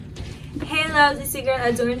loves, it's your girl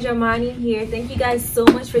Adorn Jamani here. Thank you guys so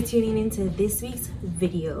much for tuning into this week's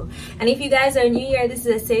video. And if you guys are new here, this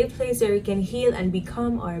is a safe place where we can heal and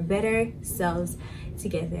become our better selves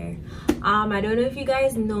together. I don't know if you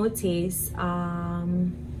guys notice,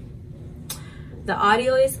 the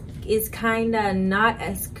audio is kind of not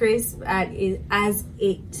as crisp as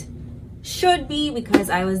it should be because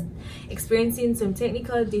I was experiencing some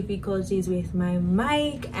technical difficulties with my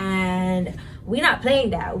mic, and we're not playing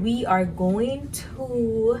that. We are going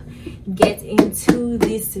to get into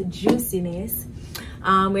this juiciness,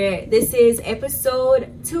 where this is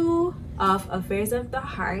episode 2 of Affairs of the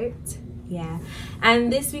Heart. Yeah,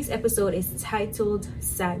 and this week's episode is titled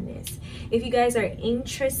Sadness. If you guys are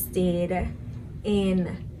interested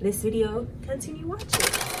in this video, continue watching.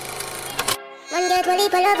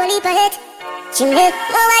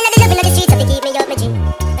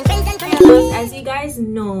 As you guys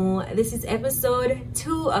know, this is episode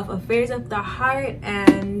 2 of Affairs of the Heart,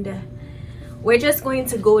 and we're just going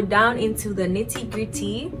to go down into the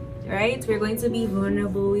nitty-gritty, right? We're going to be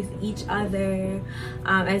vulnerable with each other.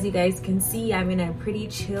 As you guys can see, I'm in a pretty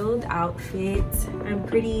chilled outfit. I'm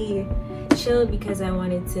pretty chilled because I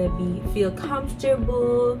wanted to feel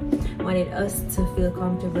comfortable. Wanted us to feel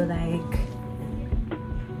comfortable, like,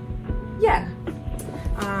 yeah.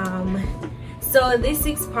 So this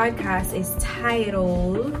week's podcast is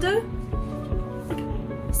titled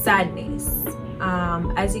Sadness.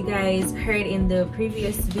 As you guys heard in the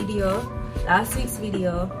previous video, last week's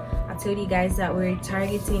video, I told you guys that we're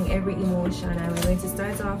targeting every emotion, and we're going to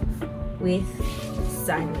start off with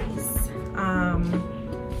sadness.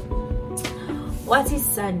 What is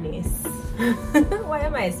sadness? Why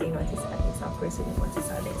am I saying what is sadness? Of course, we know what is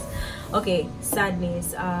sadness. Okay,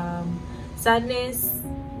 sadness. Sadness,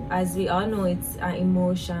 as we all know, it's an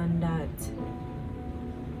emotion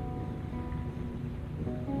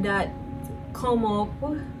that come up,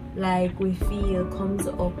 like we feel comes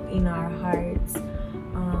up in our hearts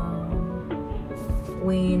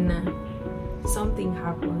when something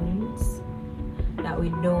happens that we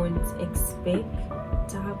don't expect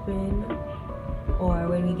to happen, or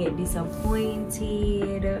when we get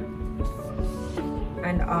disappointed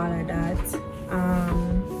and all of that.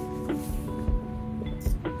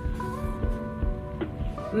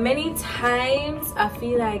 Many times I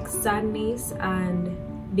feel like sadness and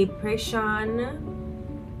depression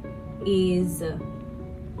is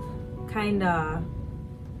kind of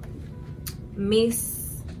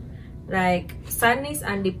like sadness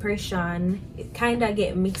and depression, it kind of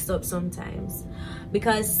get mixed up sometimes,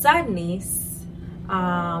 because sadness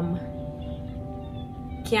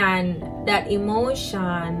that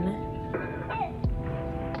emotion,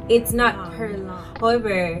 it's not prolonged.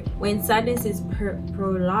 However, when sadness is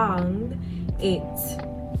prolonged, it's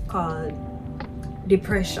called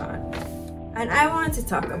depression. And I want to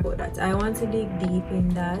talk about that. I want to dig deep in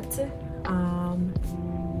that,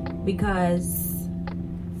 because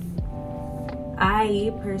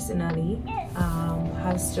I personally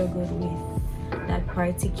have struggled with that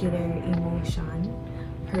particular emotion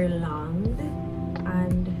prolonged,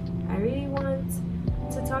 and I really want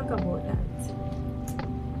to talk about that.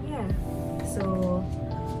 Yeah, so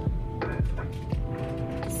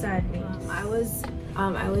sadness. I was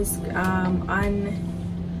on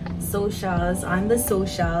the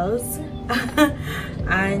socials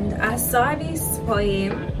and I saw this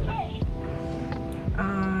poem,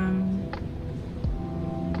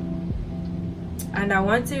 and I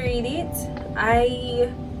want to read it.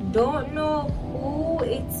 I don't know who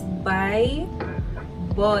it's by,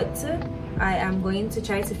 but I am going to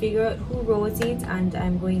try to figure out who wrote it, and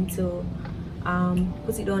I'm going to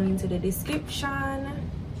put it down into the description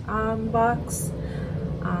box.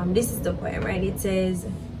 This is the poem, right? It says,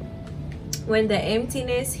 when the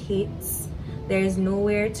emptiness hits, there is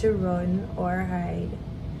nowhere to run or hide.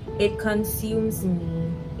 It consumes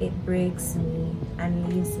me, it breaks me,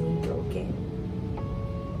 and leaves me broken.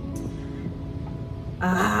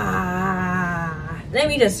 Let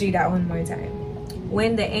me just read that one more time.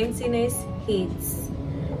 When the emptiness hits,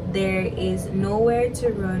 there is nowhere to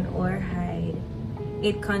run or hide.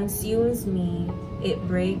 It consumes me, it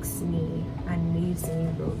breaks me, and leaves me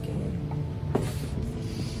broken.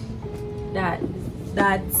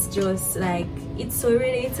 That's just like, it's so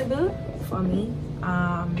relatable for me.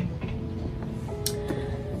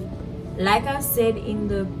 Like I said in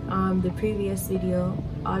the previous video,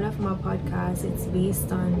 all of my podcasts, it's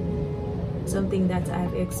based on something that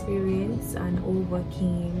I've experienced and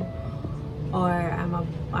overcame, or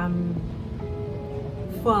I'm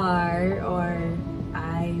far, or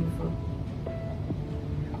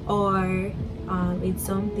it's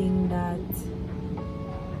something that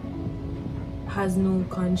has no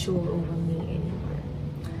control over me anymore.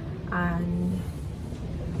 And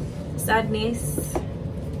sadness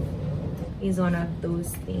is one of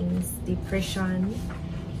those things. Depression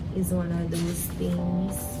is one of those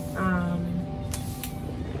things.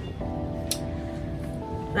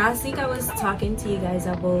 Last week I was talking to you guys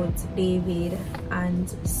about David and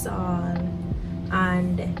Saul,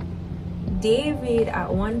 and David at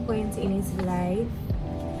one point in his life,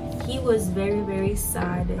 he was very, very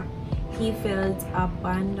sad. He felt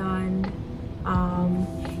abandoned.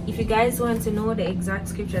 If you guys want to know the exact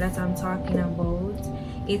scripture that I'm talking about,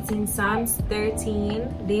 it's in Psalms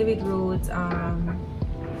 13. David wrote,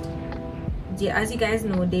 as you guys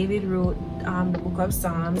know, David wrote the book of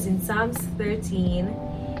Psalms. In Psalms 13,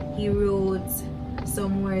 he wrote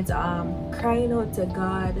some words, crying out to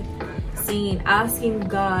God, saying, asking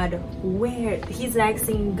God, where, he's like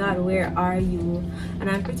saying, God, where are you? And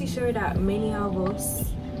I'm pretty sure that many of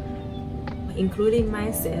us, including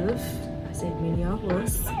myself, I said many of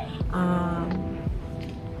us,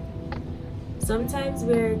 sometimes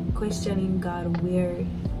we're questioning God,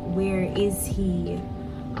 where is he?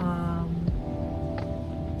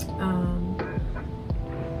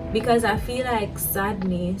 Because I feel like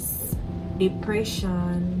sadness,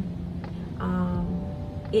 depression,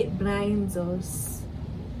 it blinds us.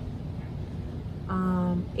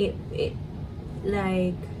 It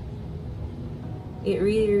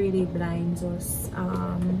really blinds us.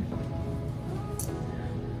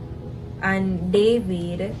 And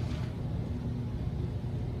David,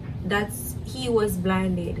 he was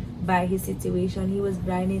blinded by his situation. He was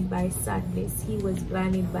blinded by sadness. He was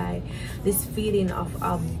blinded by this feeling of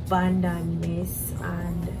abandonedness.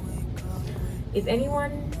 And if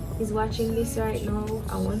anyone is watching this right now,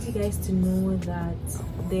 I want you guys to know that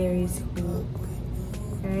there is hope,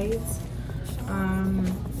 right?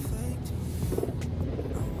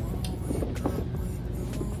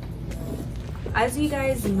 As you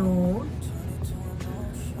guys know,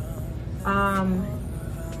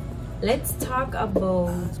 let's talk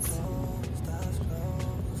about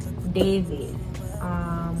David.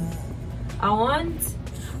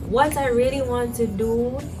 What I really want to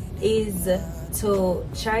do is to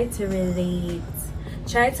try to relate,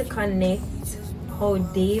 try to connect how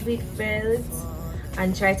David felt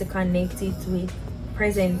and try to connect it with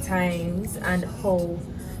present times and how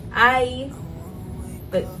I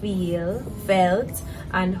felt,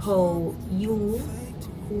 and how you,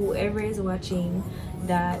 whoever is watching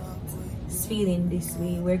that is feeling this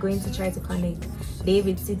way, we're going to try to connect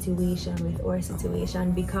David's situation with our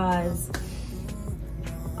situation. Because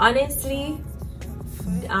honestly,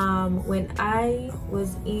 when I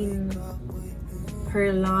was in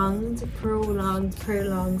prolonged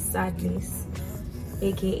sadness,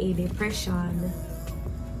 aka depression,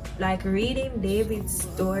 like reading David's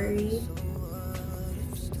story,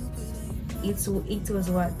 it was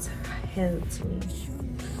what helped me.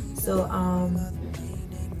 So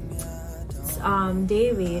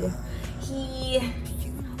David,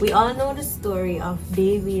 we all know the story of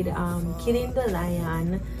David killing the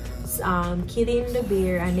lion, killing the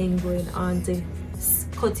bear, and then going on to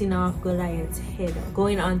cutting off Goliath's head,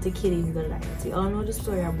 going on to killing Goliath. We all know the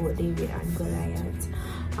story about David and Goliath.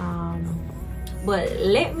 But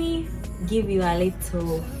let me give you a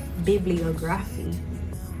little bibliography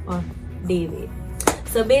of David.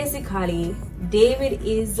 So basically, David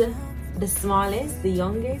is the smallest, the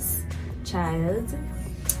youngest child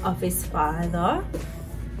of his father.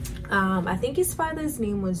 I think his father's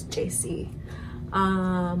name was Jesse.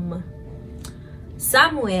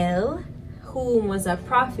 Samuel, who was a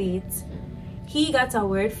prophet, he got a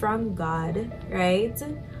word from God, right?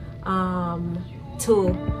 To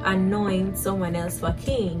anoint someone else for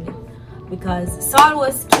king. Because Saul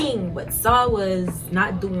was king, but Saul was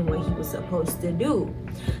not doing what he was supposed to do.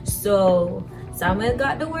 So Samuel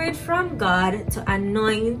got the word from God to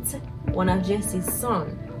anoint one of Jesse's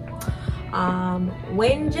sons.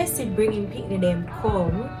 When Jesse bringing picnic them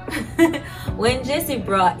come, when Jesse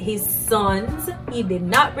brought his sons, he did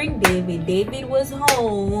not bring David. David was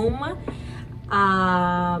home,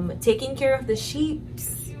 taking care of the sheep,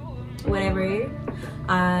 whatever.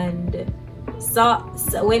 And so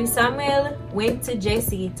when Samuel went to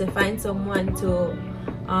Jesse to find someone to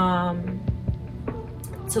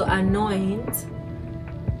anoint,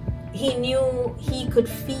 he knew, he could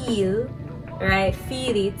feel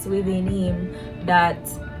it within him that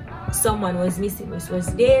someone was missing, which was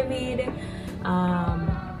David.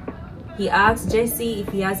 He asked Jesse if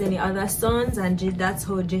he has any other sons, and that's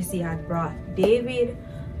how Jesse had brought David,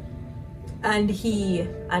 and he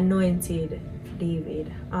anointed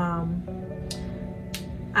David.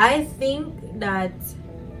 I think that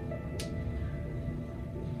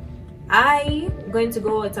I'm going to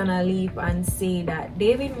go out on a leap and say that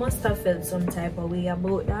David must have felt some type of way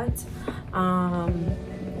about that.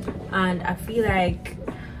 And I feel like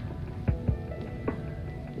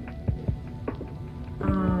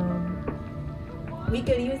we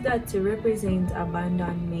can use that to represent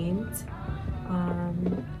abandonment.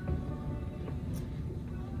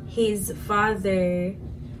 His father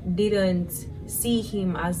didn't see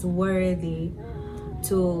him as worthy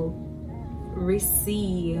to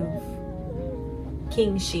receive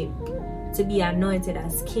kingship, to be anointed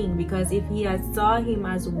as king, because if he had saw him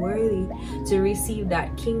as worthy to receive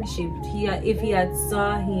that kingship, if he had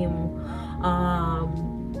saw him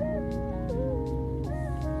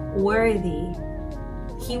worthy,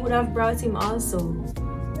 he would have brought him also,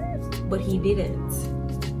 but he didn't.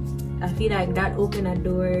 I feel like that opened a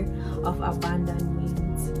door of abandonment.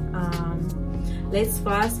 Let's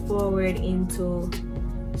fast forward into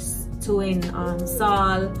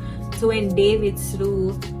when David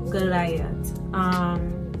slew Goliath.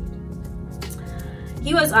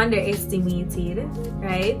 He was underestimated,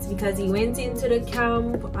 right? Because he went into the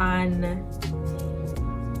camp and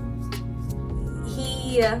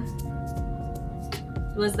he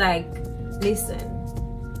was like, listen,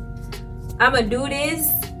 I'm gonna do this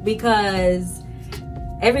because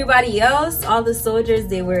everybody else, all the soldiers,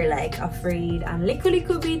 they were like afraid, and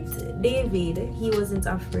little bit David, he wasn't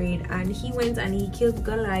afraid, and he went and he killed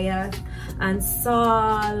Goliath. And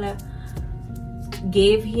Saul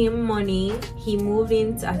gave him money. He moved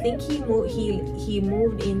into, I think he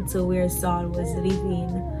moved into where Saul was living.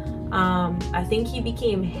 I think he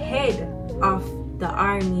became head of the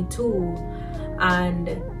army too, and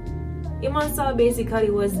him and Saul basically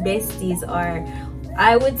was besties, or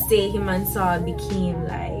I would say him and Saul became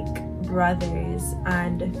like brothers.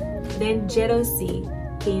 And then jealousy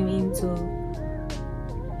came into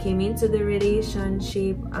the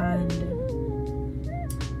relationship, and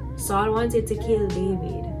Saul wanted to kill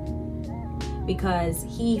David because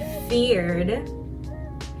he feared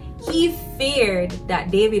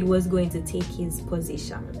that David was going to take his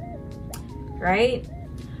position, right?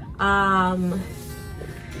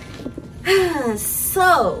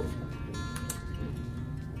 So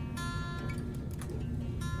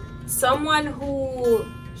someone who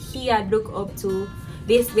he had looked up to,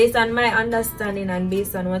 based on my understanding and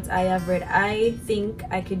based on what I have read, I think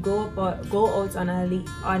I could go out on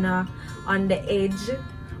the edge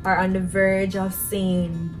or on the verge of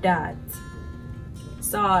saying that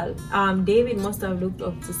Saul, David must have looked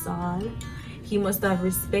up to Saul. He must have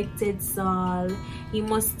respected Saul. He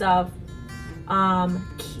must have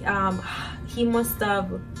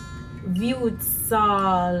viewed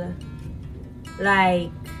Saul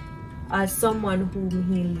like as someone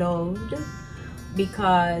whom he loved,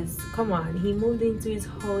 because come on, he moved into his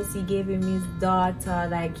house, he gave him his daughter,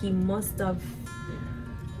 like he must have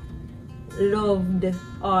loved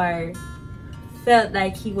or felt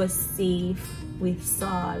like he was safe with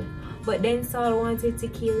Saul. But then Saul wanted to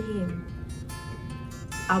kill him.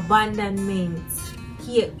 Abandonment.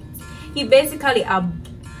 He basically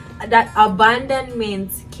that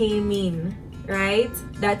abandonment came in, right?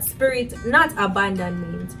 That spirit, not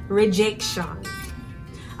abandonment, rejection.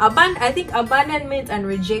 I think abandonment and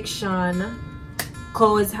rejection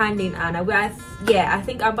goes hand in hand. I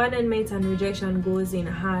think abandonment and rejection goes in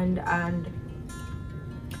hand, and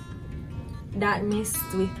that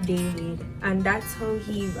messed with David, and that's how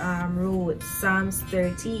he wrote Psalms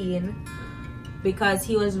 13, because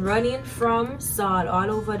he was running from Saul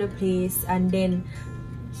all over the place, and then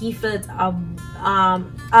he felt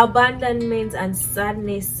abandonment and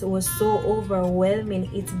sadness was so overwhelming,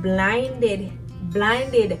 it blinded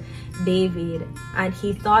David, and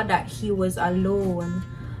he thought that he was alone,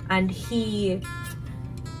 and he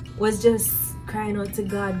was just crying out to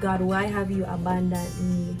God, why have you abandoned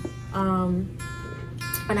me? And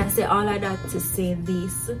I say all of that to say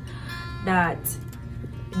this, that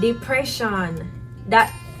depression,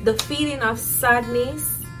 that the feeling of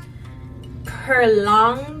sadness,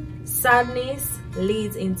 prolonged sadness,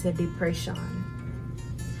 leads into depression.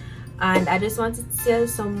 And I just want to tell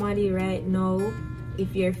somebody right now,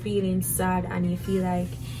 if you're feeling sad and you feel like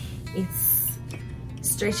it's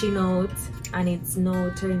stretching out and it's now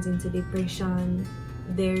turns into depression,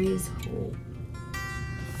 there is hope.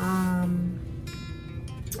 I'm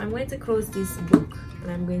going to close this book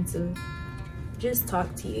and I'm going to just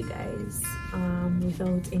talk to you guys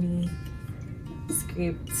without any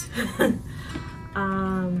script.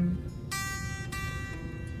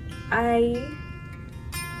 I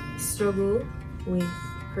struggle with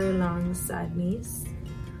prolonged sadness.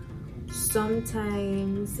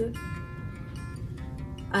 Sometimes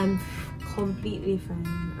I'm completely fine,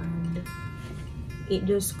 and it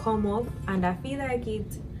just come up, and I feel like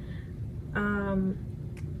it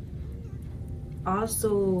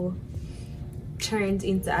also turns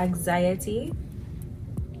into anxiety,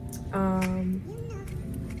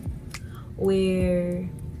 where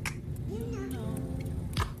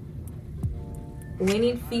when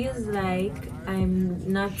it feels like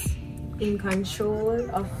I'm not in control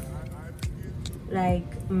of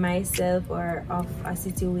like myself or of a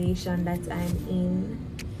situation that I'm in,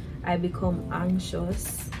 I become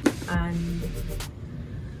anxious and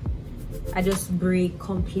I just break,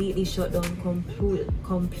 completely shut down,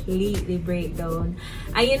 completely break down.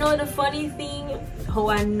 And you know the funny thing, how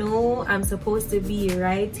I know I'm supposed to be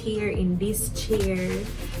right here in this chair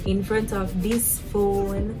in front of this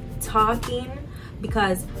phone talking,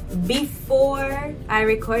 because before I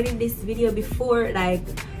recorded this video, before, like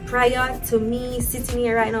prior to me sitting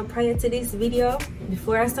here right now, prior to this video,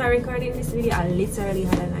 before I started recording this video, I literally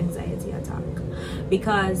had an anxiety attack,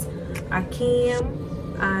 because I came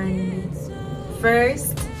and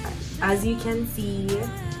first, as you can see,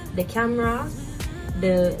 the camera,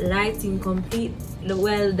 the lighting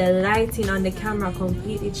on the camera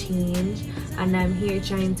completely changed, and I'm here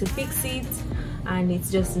trying to fix it and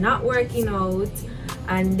it's just not working out.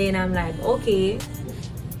 And then I'm like, okay,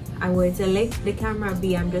 I'm going to let the camera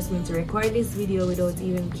be. I'm just going to record this video without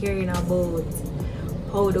even caring about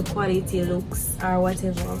how the quality looks or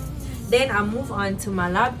whatever. Then I move on to my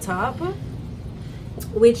laptop,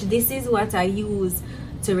 which this is what I use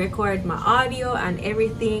to record my audio and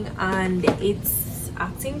everything, and it's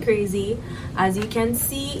acting crazy. As you can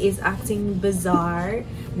see, it's acting bizarre.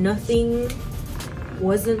 Nothing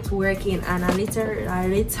wasn't working, and I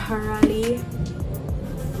literally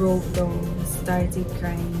broke down, started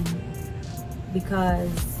crying, because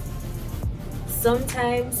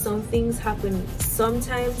sometimes some things happen,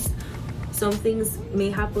 sometimes some things may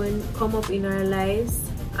happen, come up in our lives,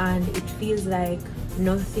 and it feels like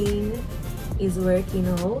nothing is working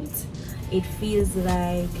out. It feels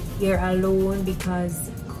like you're alone, because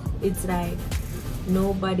it's like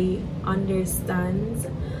nobody understands.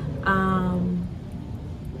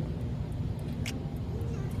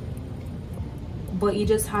 But you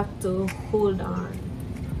just have to hold on,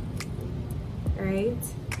 right?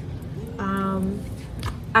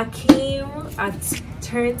 I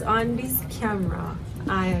turned on this camera,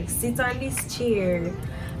 I sit on this chair,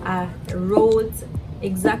 I wrote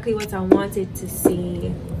exactly what I wanted to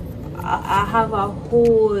say. I have a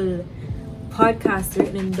whole podcast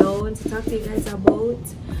written down to talk to you guys about,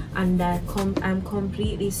 and I'm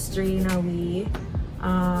completely straying away,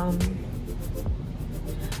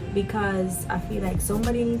 because I feel like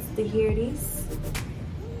somebody needs to hear this.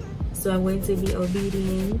 So I'm going to be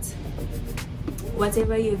obedient.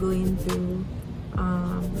 Whatever you're going through,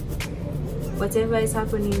 whatever is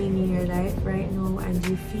happening in your life right now, and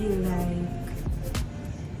you feel like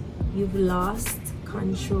you've lost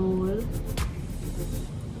control,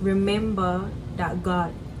 remember that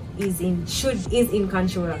God is in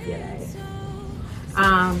control of your life.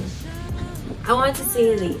 I want to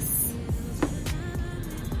say this.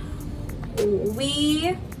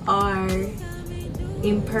 We are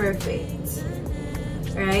imperfect,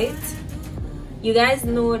 right? You guys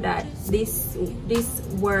know that this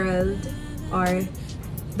world, or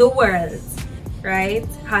the world, right,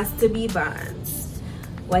 has to be balanced.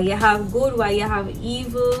 Why you have good, why you have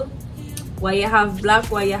evil, why you have black,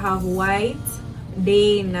 why you have white,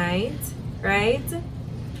 day, night, right?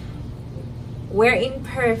 We're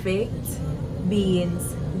imperfect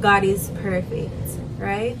beings. God is perfect,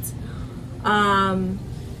 right?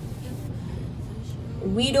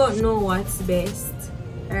 We don't know what's best,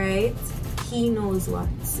 right? He knows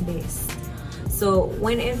what's best. So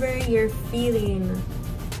whenever you're feeling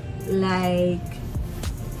like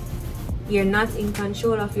you're not in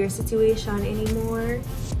control of your situation anymore,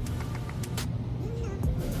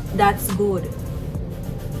 that's good,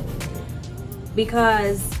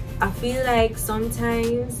 because I feel like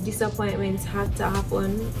sometimes disappointments have to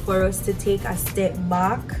happen for us to take a step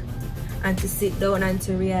back and to sit down and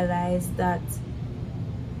to realize that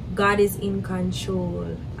God is in control,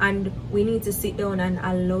 and we need to sit down and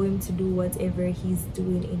allow him to do whatever he's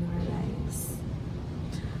doing in our lives.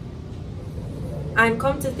 And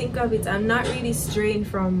come to think of it, I'm not really straying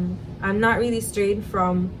from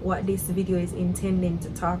what this video is intending to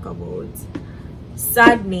talk about.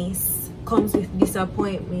 Sadness comes with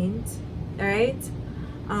disappointment, right?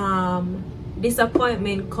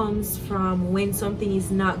 Disappointment comes from when something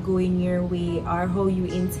is not going your way or how you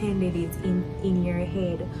intended it in your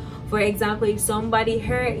head. For example, if somebody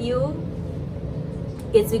hurt you,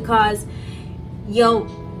 it's because you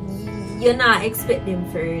you're not expecting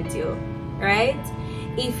for it, you, right?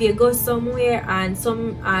 If you go somewhere and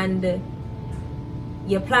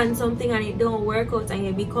you plan something and it don't work out and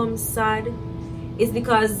you become sad, it's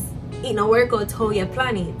because it don't work out how you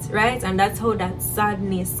plan it, right? And that's how that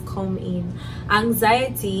sadness come in.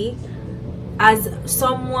 Anxiety, as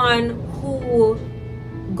someone who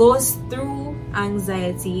goes through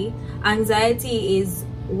anxiety is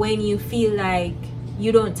when you feel like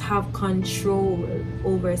you don't have control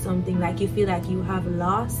over something, like you feel like you have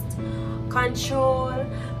lost control,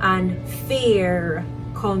 and fear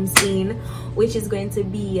comes in, which is going to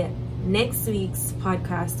be next week's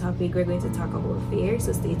podcast topic. We're going to talk about fear,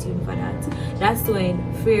 so stay tuned for that. That's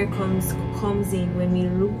when fear comes in,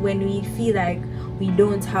 when we feel like we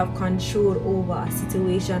don't have control over a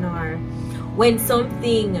situation, or when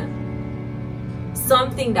something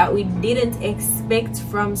that we didn't expect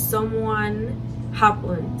from someone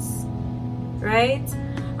happens, right?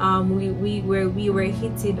 We were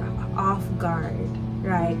hit off guard,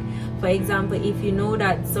 right? For example, if you know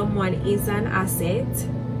that someone is an asset,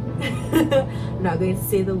 I'm not going to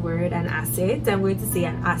say the word an asset, I'm going to say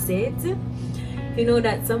an asset. If you know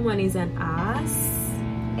that someone is an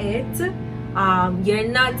asset, you're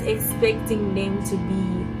not expecting them to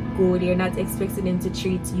be good, you're not expecting them to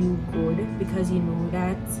treat you good, because you know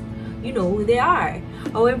who they are.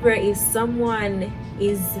 However, if someone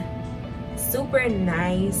is super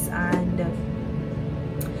nice and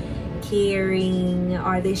caring,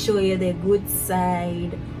 or they show you their good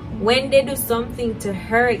side, when they do something to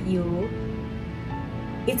hurt you,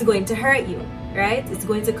 it's going to hurt you, right? It's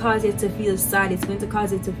going to cause you to feel sad, it's going to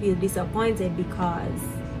cause you to feel disappointed, because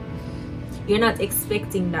you're not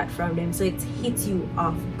expecting that from them, so it hits you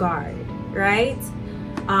off guard, right?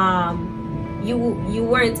 You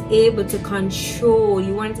weren't able to control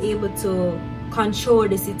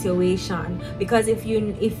the situation, because if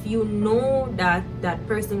you know that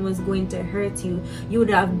person was going to hurt you, you would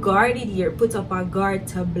have put up a guard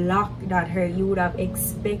to block that hurt. You would have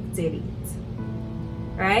expected it,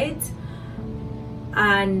 right?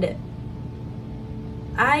 And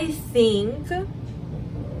I think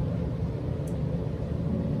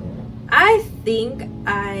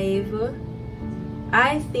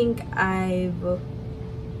I've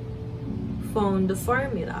found the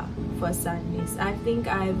formula for sadness. I think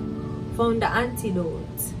I've found the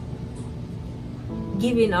antidote.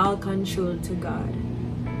 Giving all control to God.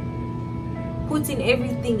 Putting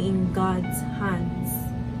everything in God's hands.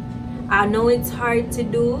 I know it's hard to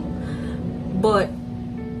do, but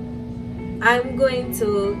I'm going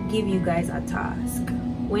to give you guys a task.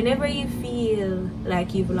 Whenever you feel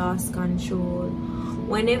like you've lost control,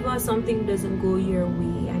 whenever something doesn't go your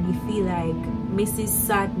way and you feel like Mrs.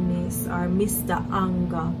 Sadness or Mr.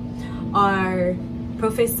 Anger or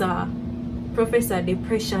Professor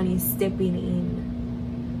Depression is stepping in,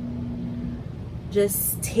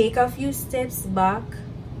 just take a few steps back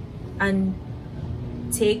and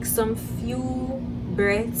take some few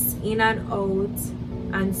breaths in and out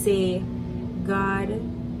and say, God,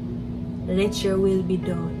 let your will be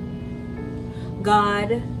done.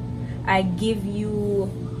 God, I give you,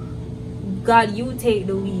 God, you take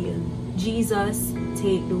the wheel. Jesus,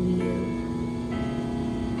 take the wheel.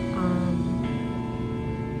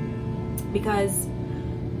 Because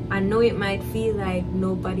I know it might feel like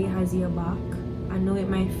nobody has your back. I know it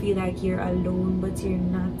might feel like you're alone, but you're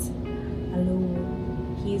not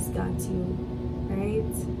alone. He's got you,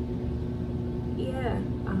 right? Yeah,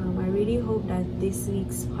 I really hope that this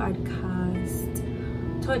week's podcast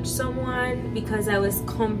touched someone, because I was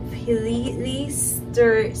completely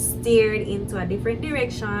steered into a different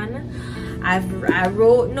direction. I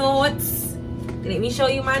wrote notes. Let me show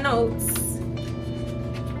you my notes.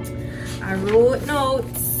 I wrote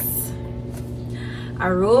notes.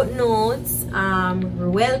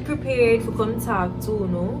 Well prepared for come talk to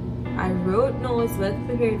no. I wrote notes, well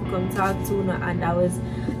prepared to come talk to no, and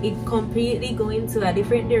it completely going to a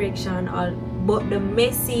different direction. But the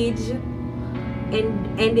message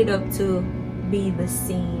ended up to be the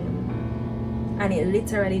same, and it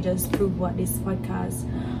literally just proved what this podcast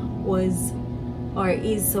was or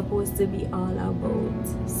is supposed to be all about: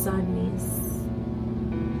 sadness.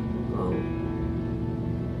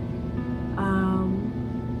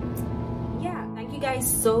 Yeah, thank you guys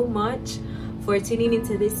so much for tuning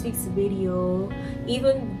into this week's video.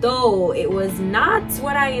 Even though it was not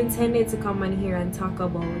what I intended to come on here and talk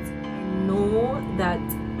about, I know that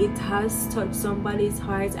it has touched somebody's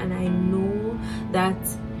heart, and I know that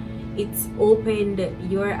it's opened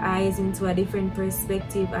your eyes into a different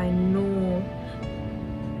perspective. I know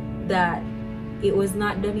that it was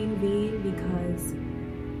not done in vain, because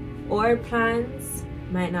our plans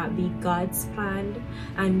might not be God's plan,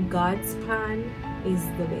 and God's plan is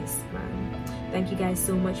the best plan. Thank you guys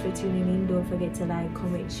so much for tuning in. Don't forget to like,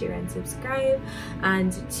 comment, share, and subscribe,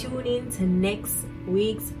 and tune in to next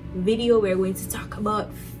week's video. We're going to talk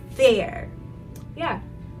about fear.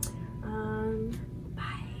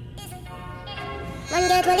 Bye. One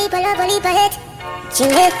girl, one leap, a love, one leap ahead.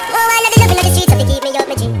 Oh, I love the looking at the streets, up to keep me up,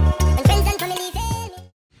 my G.